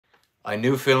a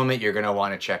new filament you're going to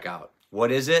want to check out.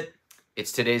 What is it?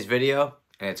 It's today's video,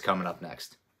 and it's coming up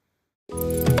next.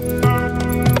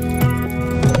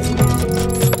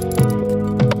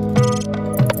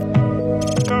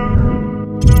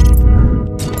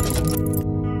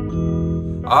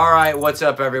 All right, what's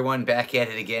up, everyone? Back at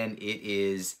it again. It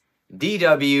is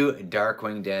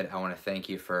DW3d. I want to thank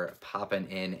you for popping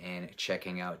in and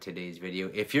checking out today's video.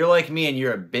 If you're like me and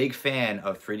you're a big fan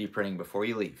of 3D printing, before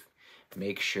you leave,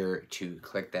 make sure to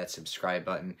click that subscribe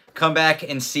button. Come back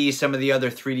and see some of the other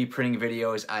 3D printing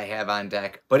videos I have on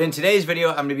deck. But in today's video,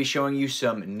 I'm going to be showing you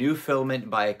some new filament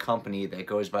by a company that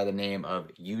goes by the name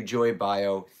of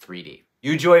Ujoybio3d.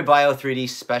 Ujoybio3d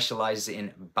specializes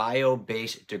in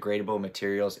bio-based degradable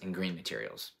materials and green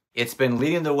materials. It's been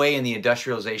leading the way in the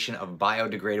industrialization of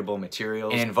biodegradable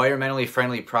materials and environmentally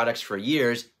friendly products for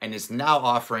years, and is now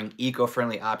offering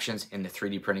eco-friendly options in the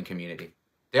 3D printing community.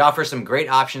 They offer some great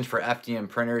options for FDM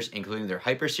printers, including their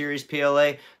Hyper Series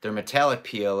PLA, their Metallic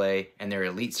PLA, and their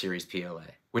Elite Series PLA,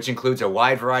 which includes a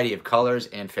wide variety of colors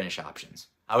and finish options.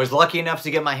 I was lucky enough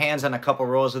to get my hands on a couple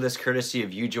rolls of this courtesy of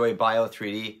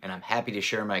Ujoybio3d, and I'm happy to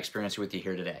share my experience with you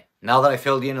here today. Now that I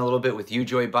filled you in a little bit with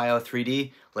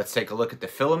Ujoybio3d, let's take a look at the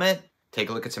filament, take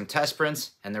a look at some test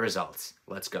prints, and the results.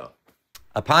 Let's go.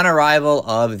 Upon arrival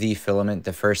of the filament,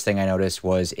 the first thing I noticed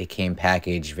was it came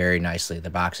packaged very nicely. The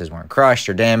boxes weren't crushed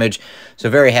or damaged, so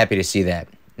very happy to see that.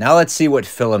 Now let's see what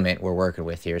filament we're working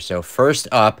with here. So first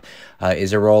up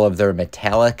is a roll of their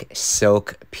Metallic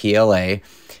Silk PLA,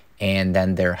 and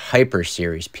then their Hyper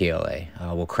Series PLA.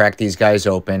 We'll crack these guys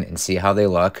open and see how they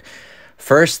look.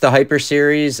 First, the Hyper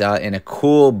Series in a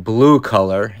cool blue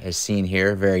color, as seen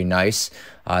here, very nice.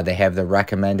 They have the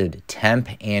recommended temp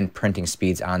and printing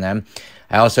speeds on them.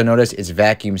 I also noticed it's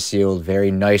vacuum sealed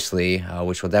very nicely,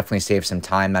 which will definitely save some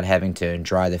time not having to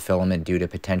dry the filament due to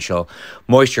potential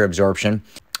moisture absorption.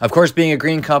 Of course, being a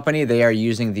green company, they are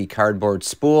using the cardboard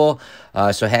spool,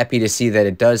 so happy to see that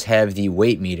it does have the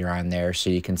weight meter on there,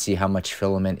 so you can see how much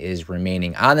filament is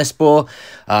remaining on the spool.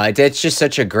 It's just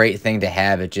such a great thing to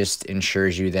have. It just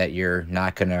ensures you that you're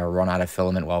not going to run out of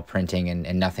filament while printing,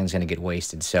 and nothing's going to get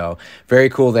wasted, so very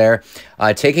cool there.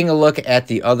 Taking a look at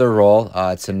the other roll,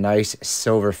 it's a nice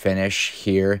silver finish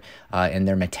here in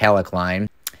their metallic line.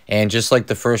 And just like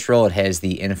the first roll, it has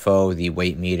the info, the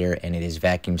weight meter, and it is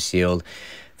vacuum sealed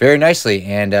very nicely,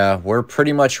 and we're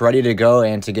pretty much ready to go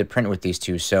and to get print with these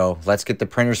two. So let's get the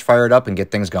printers fired up and get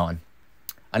things going.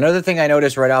 Another thing I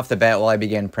noticed right off the bat while I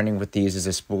began printing with these is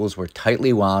the spools were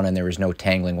tightly wound and there was no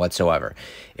tangling whatsoever.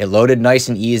 It loaded nice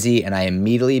and easy, and I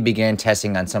immediately began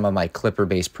testing on some of my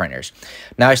clipper-based printers.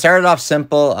 Now, I started off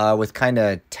simple with kind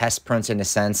of test prints in a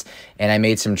sense, and I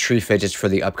made some tree fidgets for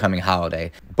the upcoming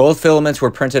holiday. Both filaments were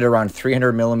printed around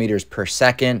 300 millimeters per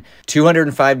second,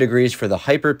 205 degrees for the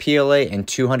Hyper PLA, and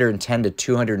 210 to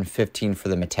 215 for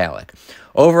the Metallic.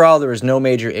 Overall, there was no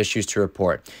major issues to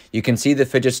report. You can see the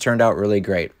fidgets turned out really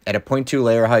great. At a 0.2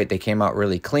 layer height, they came out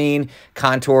really clean,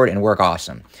 contoured, and work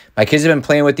awesome. My kids have been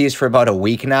playing with these for about a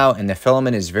week now, and the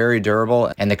filament is very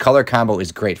durable, and the color combo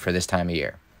is great for this time of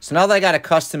year. So now that I got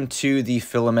accustomed to the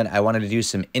filament, I wanted to do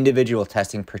some individual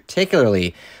testing,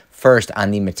 particularly first on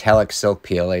the Metallic Silk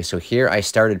PLA. So here I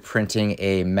started printing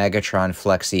a Megatron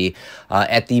Flexi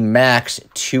at the max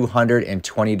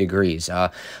 220 degrees.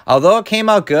 Although it came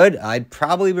out good, I'd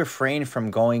probably refrain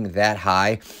from going that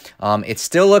high. It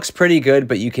still looks pretty good,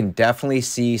 but you can definitely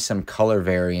see some color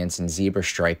variance and zebra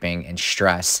striping and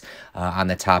stress on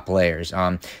the top layers.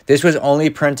 This was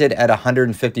only printed at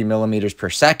 150 millimeters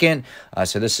per second,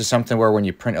 so this is something where when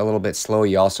you print a little bit slow,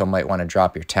 you also might want to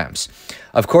drop your temps.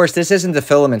 Of course, this isn't the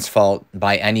filament's fault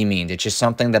by any means. It's just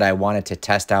something that I wanted to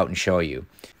test out and show you.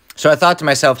 So I thought to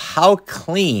myself, how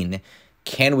clean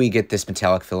can we get this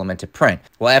metallic filament to print?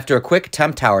 Well, after a quick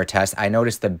temp tower test, I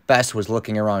noticed the best was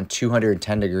looking around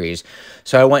 210 degrees.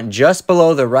 So I went just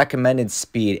below the recommended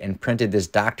speed and printed this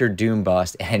Dr. Doom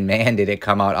bust, and man, did it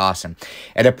come out awesome.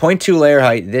 At a 0.2 layer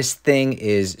height, this thing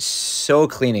is so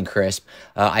clean and crisp.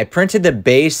 I printed the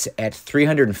base at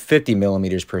 350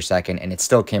 millimeters per second, and it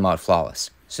still came out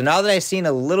flawless. So now that I've seen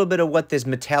a little bit of what this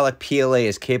Metallic PLA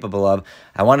is capable of,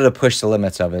 I wanted to push the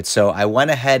limits of it. So I went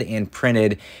ahead and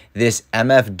printed this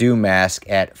MF Doom mask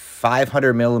at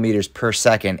 500 millimeters per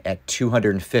second at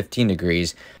 215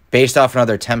 degrees, based off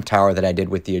another temp tower that I did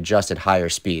with the adjusted higher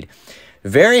speed.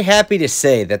 Very happy to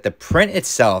say that the print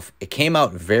itself, it came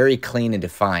out very clean and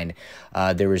defined.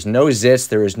 There was no zits,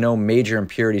 there was no major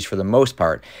impurities for the most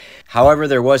part. However,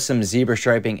 there was some zebra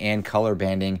striping and color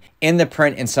banding in the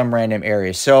print in some random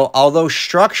areas. So although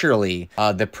structurally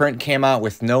the print came out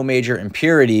with no major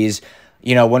impurities,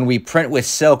 You know, when we print with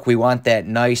silk, we want that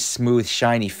nice, smooth,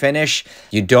 shiny finish.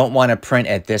 You don't want to print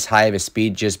at this high of a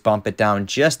speed. Just bump it down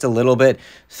just a little bit.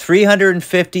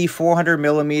 350, 400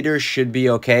 millimeters should be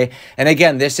okay. And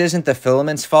again, this isn't the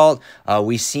filament's fault.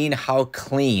 We've seen how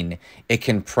clean it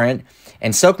can print.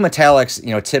 And silk metallics,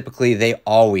 you know, typically they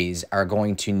always are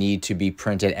going to need to be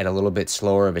printed at a little bit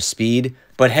slower of a speed.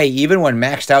 But hey, even when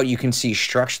maxed out, you can see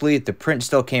structurally the print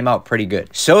still came out pretty good.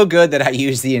 So good that I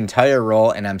used the entire roll,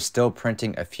 and I'm still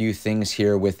printing a few things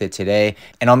here with it today.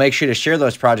 And I'll make sure to share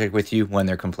those projects with you when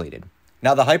they're completed.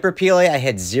 Now, the Hyper PLA I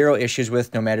had zero issues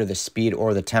with, no matter the speed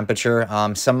or the temperature.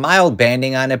 Some mild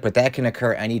banding on it, but that can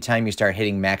occur anytime you start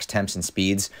hitting max temps and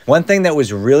speeds. One thing that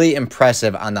was really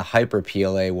impressive on the Hyper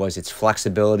PLA was its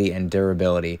flexibility and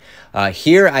durability.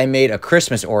 Here I made a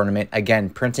Christmas ornament, again,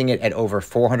 printing it at over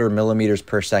 400 millimeters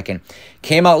per second.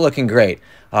 Came out looking great.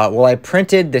 Well, I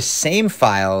printed the same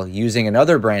file using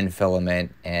another brand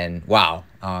filament, and wow,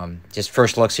 just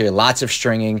first looks here, lots of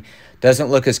stringing. Doesn't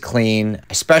look as clean,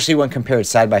 especially when compared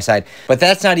side by side. But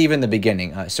that's not even the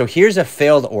beginning. So here's a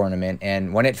failed ornament,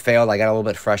 and when it failed, I got a little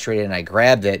bit frustrated, and I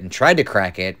grabbed it and tried to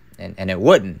crack it, and it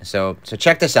wouldn't. So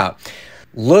check this out.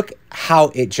 Look how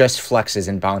it just flexes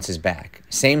and bounces back.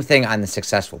 Same thing on the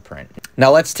successful print. Now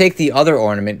let's take the other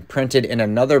ornament printed in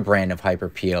another brand of Hyper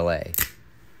PLA.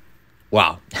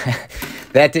 Wow,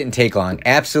 that didn't take long.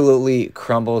 Absolutely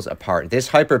crumbles apart. This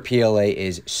Hyper PLA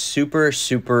is super,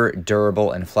 super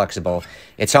durable and flexible.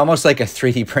 It's almost like a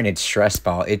 3D printed stress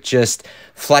ball. It just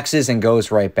flexes and goes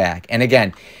right back. And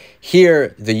again,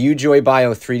 here, the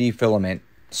Ujoybio3d filament,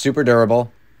 super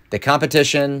durable. The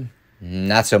competition,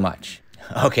 not so much.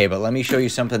 Okay, but let me show you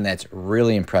something that's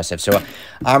really impressive. So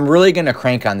I'm really gonna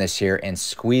crank on this here and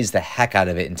squeeze the heck out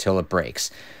of it until it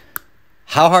breaks.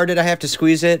 How hard did I have to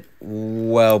squeeze it?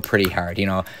 Well, pretty hard. You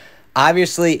know,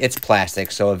 obviously it's plastic,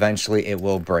 so eventually it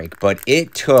will break. But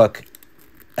it took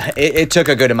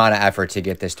a good amount of effort to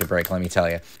get this to break, let me tell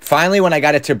you. Finally, when I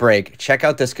got it to break, check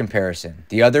out this comparison.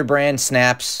 The other brand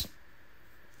snaps,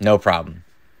 no problem.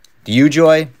 The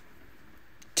Ujoy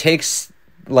takes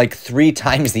like 3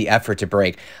 times the effort to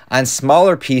break. On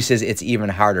smaller pieces, it's even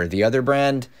harder. The other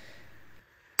brand,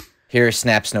 here,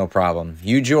 snaps no problem.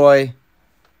 Ujoy,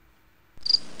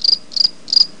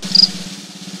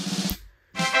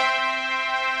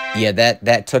 yeah,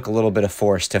 that took a little bit of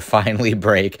force to finally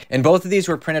break. And both of these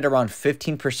were printed around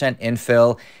 15%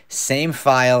 infill, same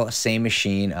file, same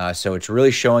machine. So it's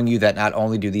really showing you that not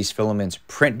only do these filaments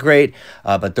print great,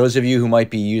 but those of you who might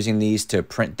be using these to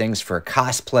print things for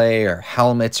cosplay or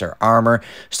helmets or armor,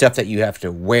 stuff that you have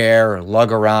to wear or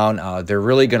lug around, they're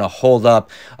really going to hold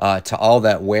up to all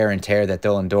that wear and tear that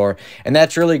they'll endure. And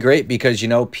that's really great because, you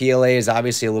know, PLA is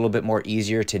obviously a little bit more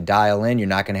easier to dial in. You're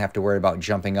not going to have to worry about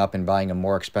jumping up and buying a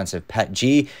more expensive PET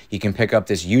G. You can pick up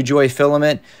this Ujoy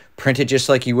filament, print it just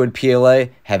like you would PLA,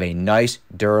 have a nice,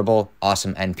 durable,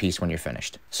 awesome end piece when you're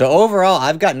finished. So overall,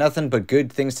 I've got nothing but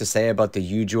good things to say about the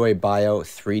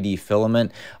Ujoybio3d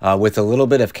filament. With a little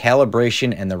bit of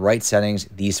calibration and the right settings,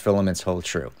 these filaments hold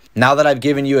true. Now that I've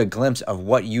given you a glimpse of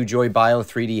what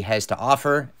Ujoybio3d has to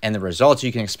offer and the results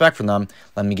you can expect from them,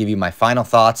 let me give you my final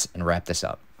thoughts and wrap this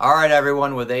up. All right,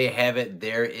 everyone. Well, there you have it.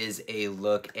 There is a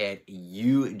look at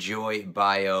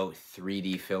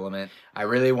Ujoybio3d filament. I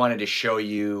really wanted to show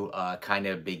you kind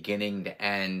of beginning to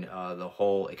end the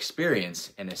whole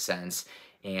experience in a sense,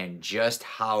 and just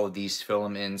how these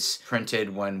filaments printed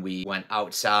when we went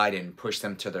outside and pushed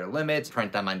them to their limits,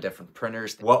 print them on different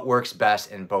printers, what works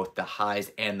best in both the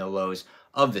highs and the lows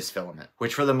of this filament,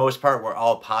 which for the most part were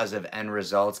all positive end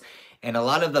results. And a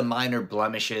lot of the minor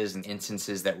blemishes and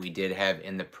instances that we did have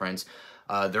in the prints,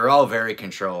 they're all very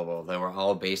controllable. They were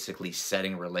all basically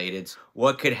setting related.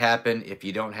 What could happen if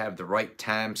you don't have the right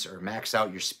temps or max out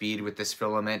your speed with this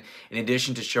filament, in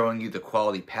addition to showing you the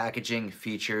quality packaging,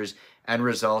 features, end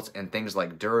results, and things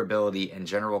like durability and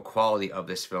general quality of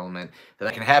this filament, that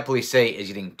I can happily say is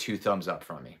getting 2 thumbs up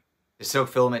from me. The silk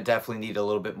filament definitely need a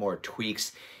little bit more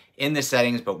tweaks in the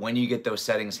settings, but when you get those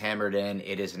settings hammered in,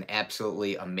 it is an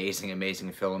absolutely amazing,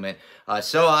 amazing filament.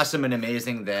 So awesome and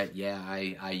amazing that, yeah,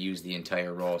 I use the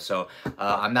entire roll. So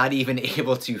I'm not even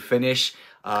able to finish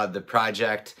the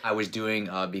project I was doing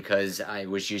because I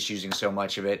was just using so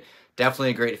much of it. Definitely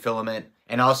a great filament.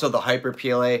 And also the Hyper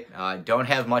PLA, don't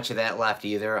have much of that left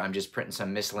either. I'm just printing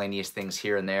some miscellaneous things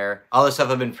here and there. All the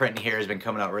stuff I've been printing here has been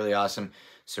coming out really awesome.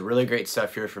 So really great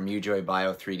stuff here from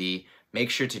Ujoybio3d. Make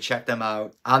sure to check them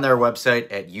out on their website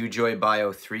at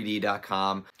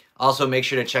ujoybio3d.com. Also, make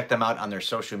sure to check them out on their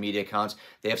social media accounts.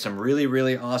 They have some really,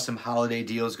 really awesome holiday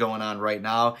deals going on right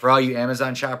now. For all you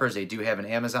Amazon shoppers, they do have an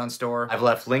Amazon store. I've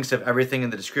left links of everything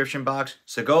in the description box.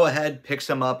 So go ahead, pick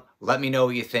some up. Let me know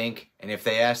what you think. And if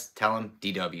they ask, tell them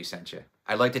DW sent you.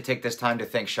 I'd like to take this time to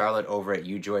thank Charlotte over at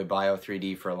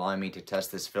Ujoybio3d for allowing me to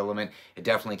test this filament. It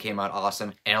definitely came out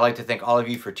awesome. And I'd like to thank all of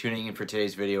you for tuning in for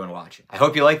today's video and watching. I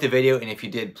hope you liked the video, and if you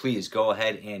did, please go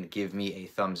ahead and give me a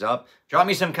thumbs up. Drop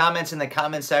me some comments in the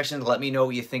comment section. Let me know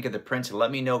what you think of the prints.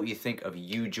 Let me know what you think of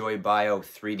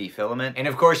Ujoybio3d filament. And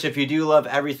of course, if you do love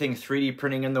everything 3D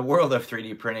printing in the world of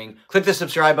 3D printing, click the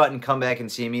subscribe button, come back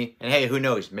and see me. And hey, who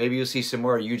knows, maybe you'll see some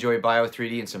more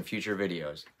Ujoybio3d in some future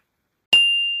videos.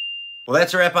 Well,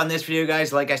 that's a wrap on this video,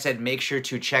 guys. Like I said, make sure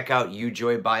to check out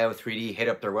Ujoybio3d. Hit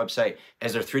up their website.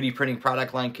 As their 3D printing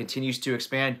product line continues to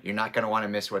expand, you're not going to want to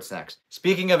miss what's next.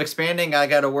 Speaking of expanding, I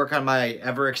got to work on my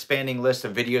ever-expanding list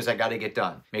of videos I got to get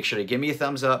done. Make sure to give me a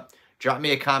thumbs up, drop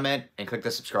me a comment, and click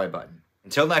the subscribe button.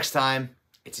 Until next time,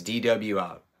 it's DW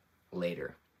out.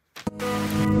 Later.